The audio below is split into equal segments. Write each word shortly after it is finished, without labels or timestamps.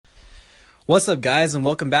What's up, guys, and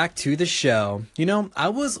welcome back to the show. I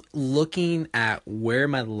was looking at where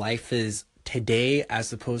my life is today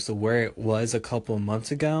as opposed to where it was a couple of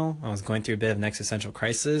months ago. I was going through a bit of an existential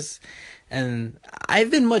crisis, and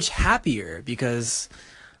I've been much happier because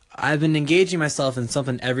I've been engaging myself in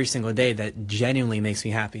something every single day that genuinely makes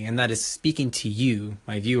me happy, and that is speaking to you,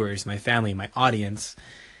 my viewers, my family, my audience.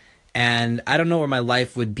 And I don't know where my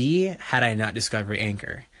life would be had I not discovered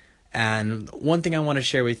Anchor. And one thing I want to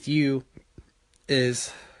share with you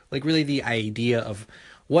is really the idea of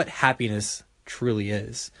what happiness truly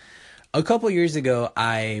is. A couple years ago,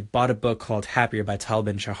 I bought a book called Happier by Tal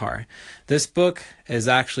Ben-Shahar. This book is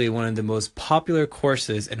actually one of the most popular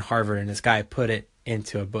courses in Harvard, and this guy put it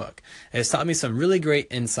into a book. It's taught me some really great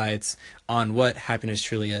insights on what happiness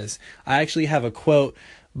truly is. I actually have a quote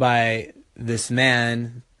by this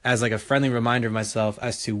man as a friendly reminder of myself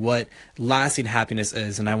as to what lasting happiness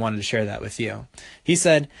is, and I wanted to share that with you. He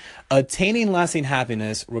said, "Attaining lasting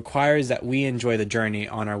happiness requires that we enjoy the journey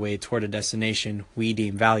on our way toward a destination we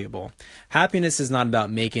deem valuable. Happiness is not about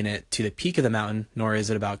making it to the peak of the mountain, nor is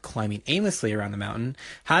it about climbing aimlessly around the mountain.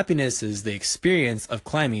 Happiness is the experience of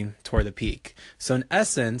climbing toward the peak. So in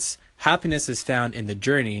essence, happiness is found in the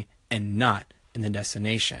journey and not in the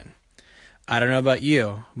destination." I don't know about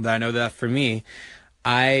you, but I know that for me,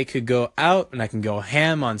 I could go out and I can go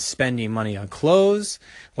ham on spending money on clothes.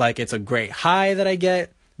 It's a great high that I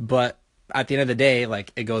get, but at the end of the day,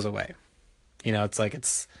 it goes away.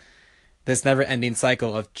 It's this never ending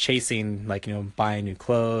cycle of chasing, buying new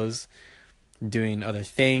clothes, doing other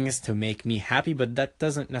things to make me happy, but that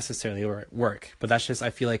doesn't necessarily work. But that's just, I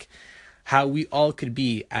feel like, how we all could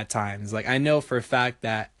be at times. I know for a fact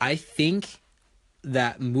that I think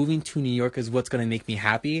that moving to New York is what's going to make me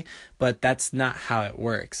happy, but that's not how it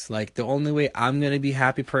works. The only way I'm going to be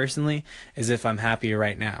happy personally is if I'm happy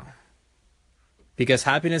right now. Because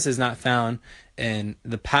happiness is not found in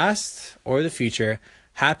the past or the future.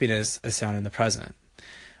 Happiness is found in the present.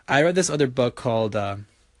 I read this other book called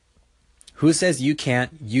Who Says You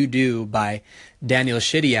Can't, You Do by Daniel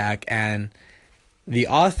Chidiac, and the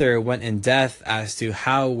author went in depth as to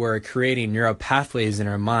how we're creating neural pathways in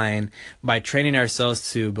our mind by training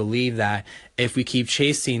ourselves to believe that if we keep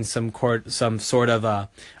chasing some sort of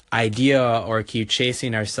idea, or keep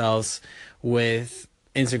chasing ourselves with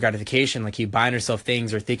instant gratification, keep buying ourselves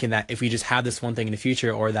things, or thinking that if we just have this one thing in the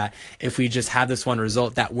future, or that if we just have this one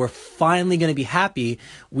result, that we're finally going to be happy,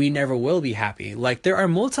 we never will be happy. There are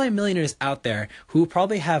multimillionaires out there who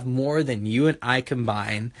probably have more than you and I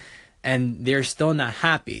combined, and they're still not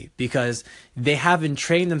happy because they haven't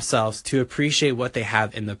trained themselves to appreciate what they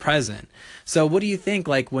have in the present. So what do you think,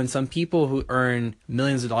 when some people who earn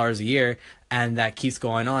millions of dollars a year, and that keeps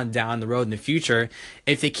going on down the road in the future,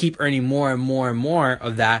 if they keep earning more and more and more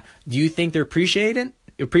of that, do you think they're appreciating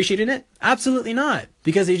it? Absolutely not,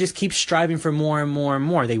 because they just keep striving for more and more and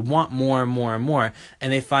more. They want more and more and more,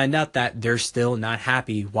 and they find out that they're still not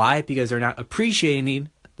happy. Why? Because they're not appreciating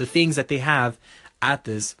the things that they have at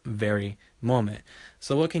this very moment.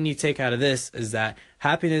 So what can you take out of this is that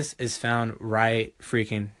happiness is found right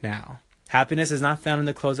freaking now. Happiness is not found in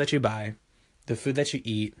the clothes that you buy, the food that you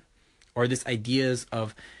eat, or this ideas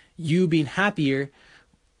of you being happier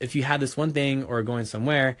if you had this one thing or going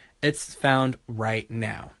somewhere. It's found right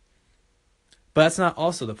now. But that's not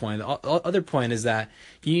also the point. The other point is that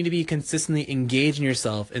you need to be consistently engaging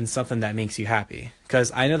yourself in something that makes you happy.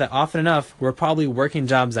 Because I know that often enough, we're probably working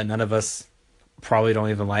jobs that none of us probably don't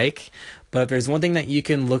even like, but if there's one thing that you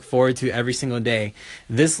can look forward to every single day,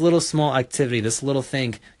 this little small activity, this little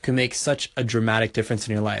thing can make such a dramatic difference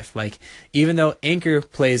in your life. Even though Anchor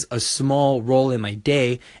plays a small role in my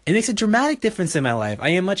day, it makes a dramatic difference in my life. I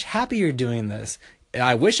am much happier doing this.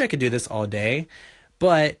 I wish I could do this all day,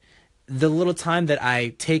 but the little time that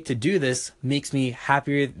I take to do this makes me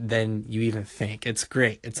happier than you even think. It's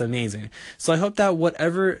great. It's amazing. So I hope that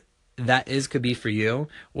whatever that could be for you,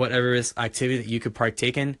 whatever is activity that you could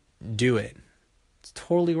partake in, do it. It's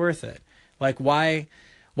totally worth it. Why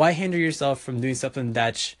hinder yourself from doing something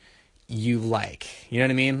that you like? You know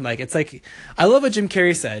what I mean? I love what Jim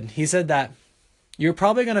Carrey said. He said that you're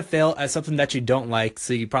probably going to fail at something that you don't like,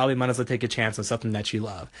 so you probably might as well take a chance on something that you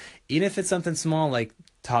love. Even if it's something small, like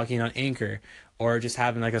talking on Anchor, or just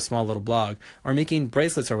having a small little blog, or making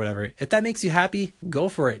bracelets or whatever. If that makes you happy, go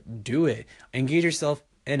for it. Do it. Engage yourself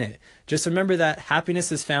in it. Just remember that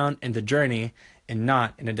happiness is found in the journey and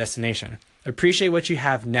not in a destination. Appreciate what you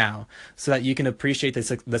have now so that you can appreciate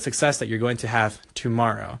the success that you're going to have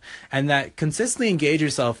tomorrow. And that consistently engage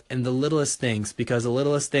yourself in the littlest things, because the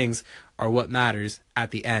littlest things are what matters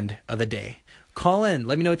at the end of the day. Call in.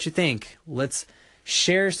 Let me know what you think. Let's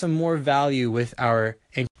share some more value with our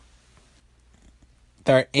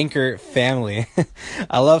our Anchor family.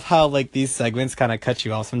 I love how like these segments kind of cut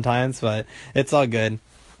you off sometimes, but it's all good.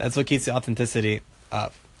 That's what keeps the authenticity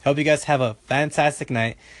up. Hope you guys have a fantastic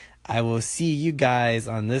night. I will see you guys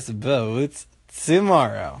on this boat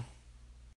tomorrow.